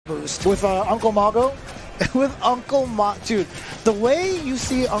boost. With Uncle Mago? With Uncle dude, the way you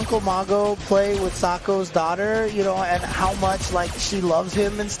see Uncle Mago play with Sako's daughter, you know, and how much like she loves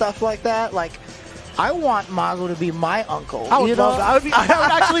him and stuff like that, like I want Mago to be my uncle. I would love that. I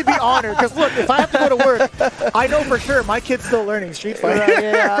would actually be honored, because look, if I have to go to work, I know for sure my kid's still learning Street Fighter. Right,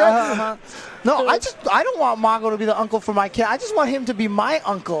 yeah, No, I don't want Mago to be the uncle for my kid. I just want him to be my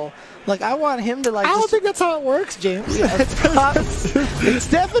uncle. Like, I want him to, like, I don't think that's how it works, James. It's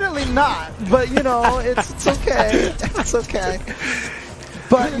definitely not, but, you know, it's okay. It's okay.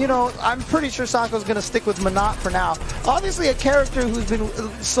 But, you know, I'm pretty sure Sako's going to stick with Menat for now. Obviously, a character who's been...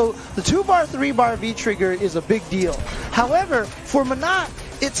 So, the 2-bar, 3-bar V-trigger is a big deal. However, for Menat,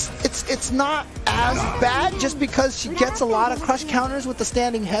 it's not as bad just because she gets a lot of crush counters with the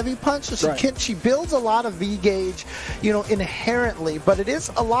standing heavy punch. So she builds a lot of V-gauge, you know, inherently. But it is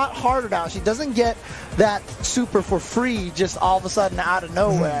a lot harder now. She doesn't get that super for free just all of a sudden out of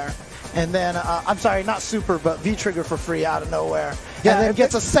nowhere. And then, I'm sorry, not super, but V-trigger for free out of nowhere. Yeah, and then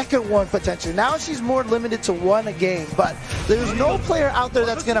gets a second one potentially. Now she's more limited to one a game, but there's no player out there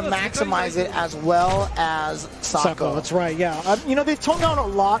that's going to maximize it as well as Sako. That's right, yeah. You know, they've toned down a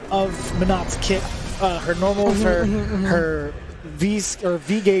lot of Menat's kit, her normals, her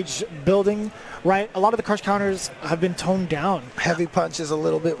V-gauge building. Right, a lot of the crush counters have been toned down. Heavy punch is a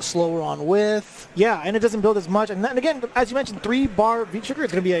little bit slower on width. Yeah, and it doesn't build as much. And then again, as you mentioned, 3-bar V-trigger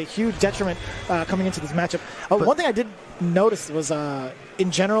is going to be a huge detriment coming into this matchup. One thing I did notice was,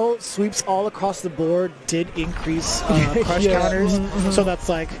 in general, sweeps all across the board did increase crush counters. So that's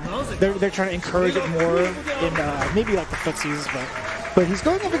like, they're trying to encourage it more in maybe like the footsies, But he's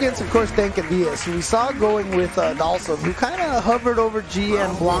going up against, of course, Dankadillas, who we saw going with Dalsum, who kind of hovered over G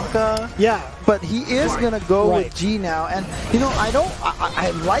and Blanca. Yeah. But he is going to go with G now. And, you know, I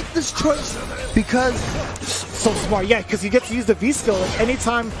like this choice because... So smart, yeah, because he gets to use the V skill. And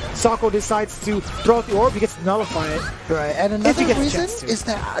anytime Sako decides to throw out the orb, he gets to nullify it. Right, and another reason is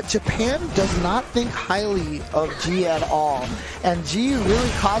that Japan does not think highly of G at all. And G really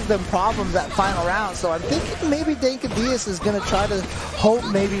caused them problems that final round. So I'm thinking maybe Dankadillas is going to try to hope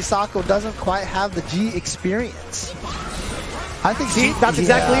maybe Sako doesn't quite have the G experience. I think that's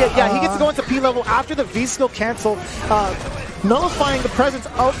exactly it. Yeah, he gets to go into P level after the V skill cancel, nullifying the presence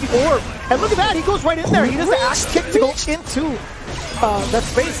of the orb. And look at that, he goes right in there. He does the axe kick to go into that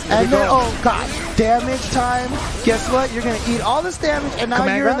space. And then, oh god, damage time. Guess what? You're going to eat all this damage, and now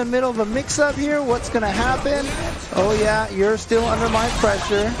you're in the middle of a mix-up here. What's going to happen? Oh yeah, you're still under my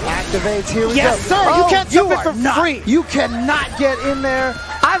pressure. Activates, here we go. Yes, sir, you can't jump it for free. You cannot get in there.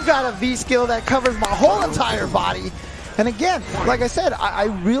 I've got a V skill that covers my whole entire body. And again, like I said, I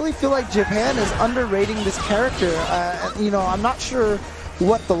really feel like Japan is underrating this character. You know, I'm not sure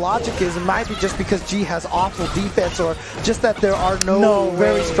what the logic is. It might be just because G has awful defense, or just that there are no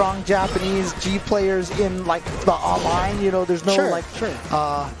very strong Japanese G players in like the online. You know, there's no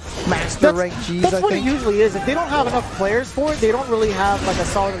master rank Gs. That's what it usually is. If they don't have enough players for it, they don't really have like a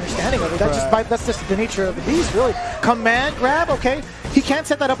solid understanding of it. That's just the nature of the beast, really. Command grab, okay. He can't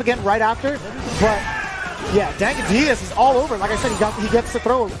set that up again right after, but. Yeah, Dankadillas is all over. Like I said, he gets to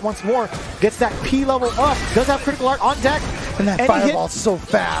throw once more. Gets that P level up. Does have critical art on deck. And that fireball's so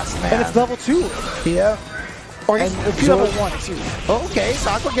fast, man. And it's level 2. Yeah. Or P level 1, excuse me. Okay,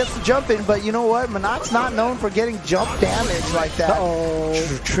 Sako gets the jump in, but you know what? Menat's not known for getting jump damage like that.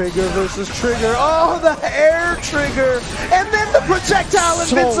 Trigger versus trigger. Oh, the air trigger. And then the projectile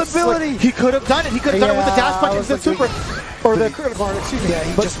invincibility. He could have done it. He could have done it with the dash punch instead of super. Or the critical art, excuse me. Yeah,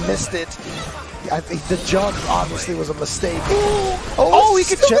 he just missed it. I think the jump obviously was a mistake. He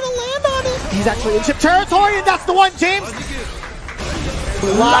could still gonna land on it. He's actually in chip territory, and that's the one, James.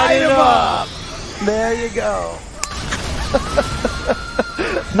 Light him up. There you go.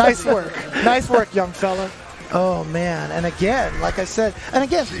 Nice work. Nice work, young fella. Oh man, and again, like I said,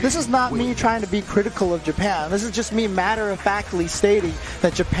 this is not me trying to be critical of Japan. This is just me matter-of-factly stating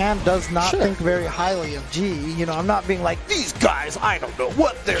that Japan does not think very highly of G. You know, I'm not being like, these guys, I don't know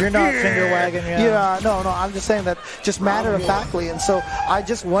what they're You're not finger-wagging, no, I'm just saying that just matter-of-factly, and so I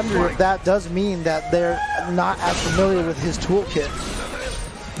just wonder if that does mean that they're not as familiar with his toolkit.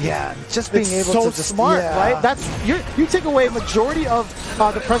 Yeah, just being able to just smart, right? That's you take away a majority of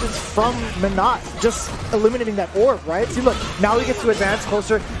the presence from Menat, just eliminating that orb, right? See, look, now he gets to advance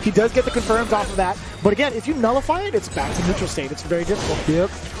closer. He does get the confirms off of that, but again, if you nullify it, it's back to neutral state. It's very difficult.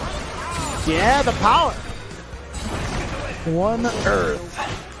 Yep. Yeah, the power. One Earth.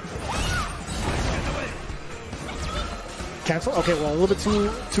 Cancel? Okay, well, a little bit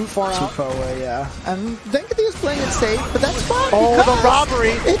too far out. Too far away, yeah. And Dankadillas playing it safe, but that's fine. Oh, the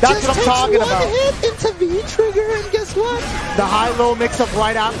robbery. That's what I'm talking about. It just takes one hit into V-trigger, and guess what? The high-low mix-up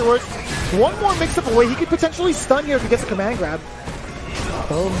right afterwards. One more mix-up away. He could potentially stun here if he gets a command grab.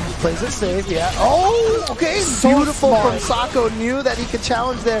 Oh, plays it safe, yeah. Oh, okay. So Beautiful smart. from Sako. Knew that he could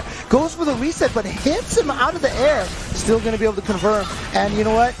challenge there. Goes for the reset, but hits him out of the air. Still going to be able to confirm. And you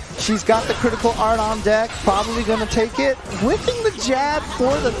know what? She's got the critical art on deck. Probably going to take it. Whipping the jab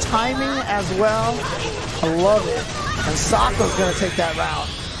for the timing as well. I love it. And Sako's going to take that round.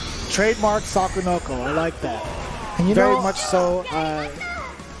 Trademark Sakonoko. I like that. And you Very know, much so.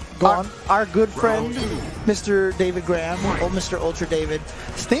 Our good friend, Mr. David Graham, or Mr. Ultra David,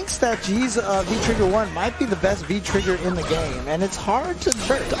 thinks that G's V-Trigger 1 might be the best V-Trigger in the game. And it's hard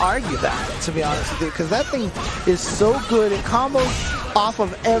to argue that, to be honest with you, because that thing is so good. It combos off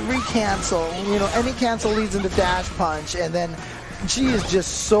of every cancel. You know, any cancel leads into dash punch, and then G is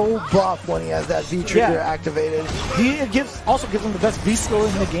just so buff when he has that V-Trigger activated. He also gives him the best V-skill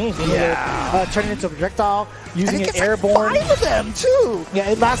in the game. Turning it into a projectile, using it airborne. Like 5 of them, too!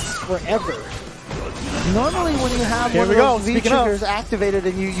 Yeah, it lasts forever. Normally when you have one of those V-triggers activated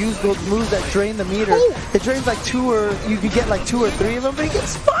and you use those moves that drain the meter, it drains like 2 or, you could get like 2 or 3 of them, but he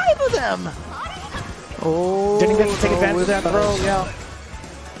gets 5 of them! Oh, didn't get to take advantage of that throw, yeah.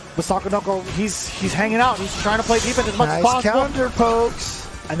 But Sakonoko, he's hanging out. He's trying to play defense as much as possible. Counter pokes.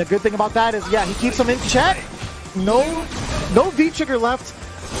 And the good thing about that is, yeah, he keeps him in check. No V-trigger left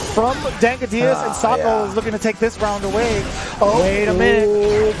from Dankadillas, and Sako is looking to take this round away. Oh, wait a minute.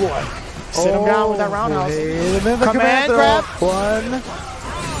 Oh, boy. Sit him down with that roundhouse. Wait a minute. Command grab.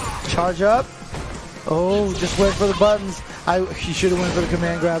 1. Charge up. Oh, just wait for the buttons. He should have went for the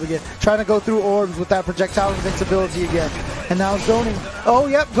command grab again. Trying to go through orbs with that projectile invincibility again. And now zoning. Oh,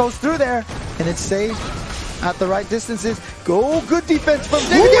 yep, goes through there. And it's safe at the right distances. Go, good defense from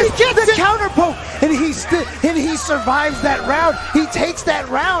Dankadillas. He gets the counter poke. And he survives that round. He takes that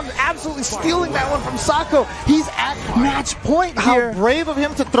round, absolutely stealing that one from Sako. He's at match point here. How brave of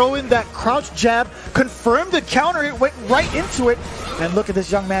him to throw in that crouch jab, confirm the counter, it went right into it. And look at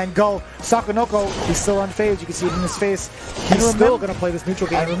this young man go. Sakonoko, he's still unfazed. You can see it in his face. He's still going to play this neutral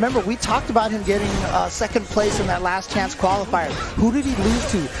game. And remember, we talked about him getting second place in that last chance qualifier. Who did he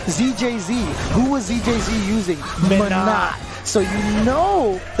lose to? ZJZ. Who was ZJZ using? Menat. So you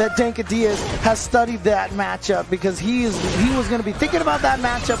know that Dankadillas has studied that matchup because he was going to be thinking about that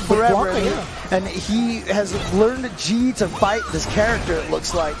matchup forever. And he has learned G to fight this character, it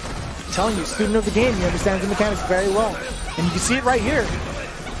looks like. I'm telling you, student of the game, he understands the mechanics very well. And you can see it right here.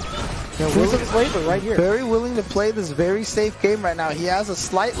 Proofs of his labor right here. Very willing to play this very safe game right now. He has a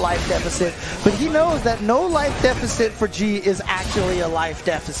slight life deficit, but he knows that no life deficit for G is actually a life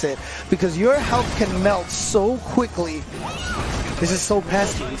deficit because your health can melt so quickly. This is so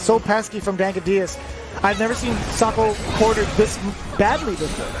pesky. So pesky from Dankadillas. I've never seen Sako quartered this badly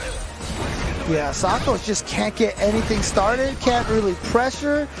before. Yeah, Sako just can't get anything started, can't really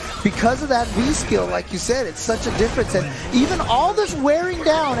pressure because of that V skill, like you said. It's such a difference. And even all this wearing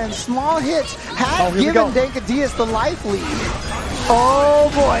down and small hits have given Dankadillas the life lead.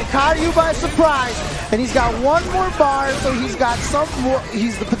 Oh boy, caught you by surprise. And he's got one more bar, so he's got some more.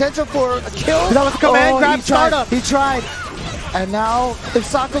 He's the potential for a kill. That was a command grab startup. He tried. And now, if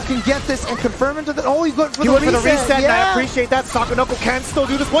Sako can get this and confirm into the... Oh, he's going for the reset. For the reset, and I appreciate that. Sakonoko can still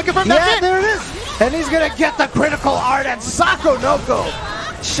do this. One confirm, that's it. There it is. And he's going to get the critical art, and Sakonoko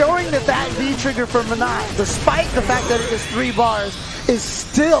showing that V-trigger for Menat, despite the fact that it is 3 bars, is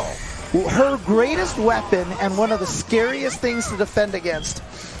still her greatest weapon and one of the scariest things to defend against.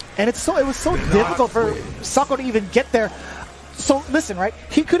 And it was so difficult for Sako to even get there. So listen, right?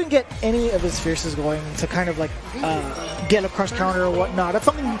 He couldn't get any of his fierces going to kind of like get a crush counter or whatnot. That's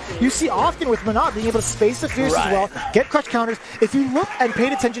something you see often with Menat, being able to space the fierce as well, get crush counters. If you look and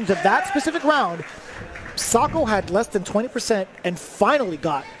paid attention to that specific round, Sako had less than 20% and finally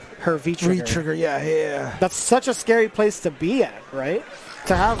got her V-trigger. V-trigger, yeah. That's such a scary place to be at, right?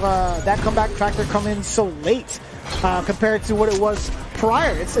 To have that comeback factor come in so late compared to what it was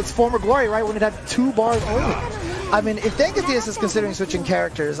prior. It's former glory, right? When it had 2 bars only. I mean, if Dankadillas is considering switching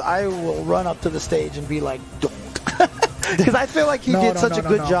characters, I will run up to the stage and be like, don't. Because I feel like he did such a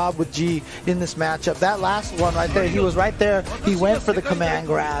good job with G in this matchup. That last one right there, he was right there. He went for the command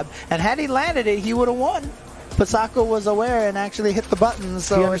grab. And had he landed it, he would have won. But Sako was aware and actually hit the buttons,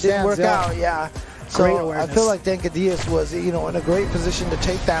 so it didn't work out. Yeah. So I feel like Dankadillas was, in a great position to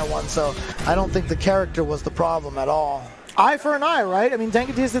take that one. So I don't think the character was the problem at all. Eye for an eye, right? I mean,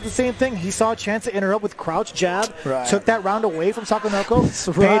 Dankadillas did the same thing. He saw a chance to interrupt with crouch jab, took that round away from Sakonoko,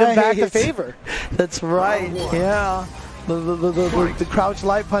 paid him back the favor. That's right, yeah. The crouch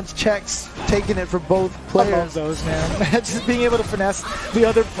light punch checks, taking it for both players. I love those, man. Just being able to finesse the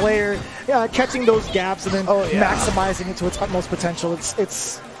other player, catching those gaps and then maximizing it to its utmost potential.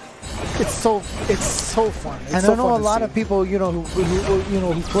 It's so fun. It's and so I know fun a lot of people, who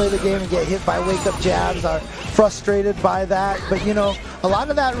play the game and get hit by wake-up jabs are frustrated by that. But a lot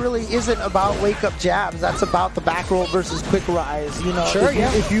of that really isn't about wake-up jabs. That's about the back roll versus quick rise. Sure,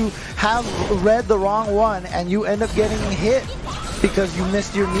 if you have read the wrong one and you end up getting hit because you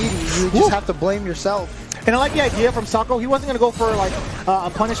missed your meaty, you just have to blame yourself. And I like the idea from Sako. He wasn't going to go for like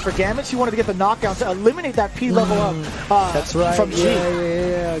a punish for damage. He wanted to get the knockdown to eliminate that P level up. That's right. From G.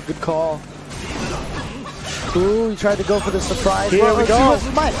 Yeah. Good call. Ooh, he tried to go for the surprise. Here we go.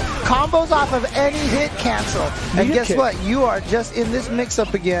 Combos off of any hit cancel. And guess what? You are just in this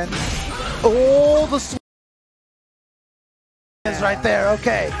mix-up again. Oh, the is right there.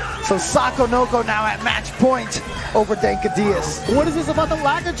 Okay. So Sako Noko now at match point over Dankadillas. What is this about the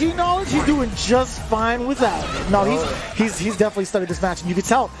lack of G knowledge? He's doing just fine without it. No, he's definitely studied this match, and you can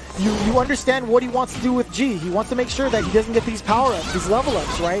tell. You understand what he wants to do with G. He wants to make sure that he doesn't get these power-ups, these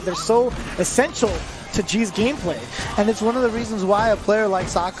level-ups, right? They're so essential to G's gameplay. And it's one of the reasons why a player like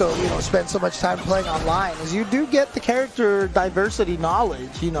Sako, spends so much time playing online, is you do get the character diversity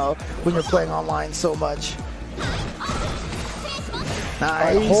knowledge, when you're playing online so much.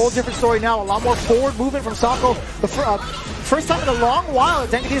 Nice. A whole different story now. A lot more forward movement from Sako. The first time in a long while,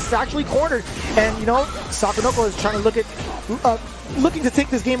 Dankadillas is actually cornered, and Sako Noko is trying to looking to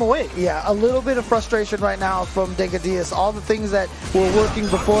take this game away. Yeah, a little bit of frustration right now from Dankadillas. All the things that were working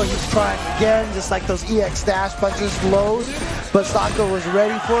before, he's trying again, just like those EX dash punches, lows, but Sako was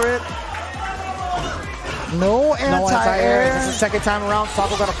ready for it. No anti-air. This is the second time around.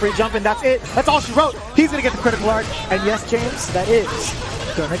 Sako got a free jump, and that's it. That's all she wrote. He's going to get the critical art. And yes, James, that is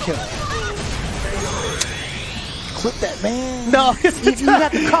going to kill. Clip that, man. No, you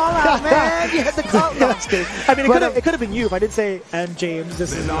had to call out, man. You had to call out. No, I'm just kidding. I mean, it could have been you if I did say, and James,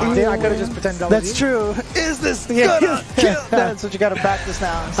 this is not. I could have just pretended that was That's true. Is this gonna kill? That's what you got to practice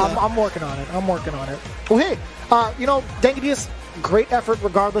now. So. I'm working on it. Well, hey, Dankadillas, great effort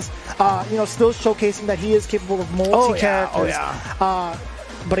regardless. Still showcasing that he is capable of multi-characters. Oh, yeah.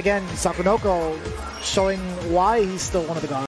 But again, Sako Noko showing why he's still one of the gods.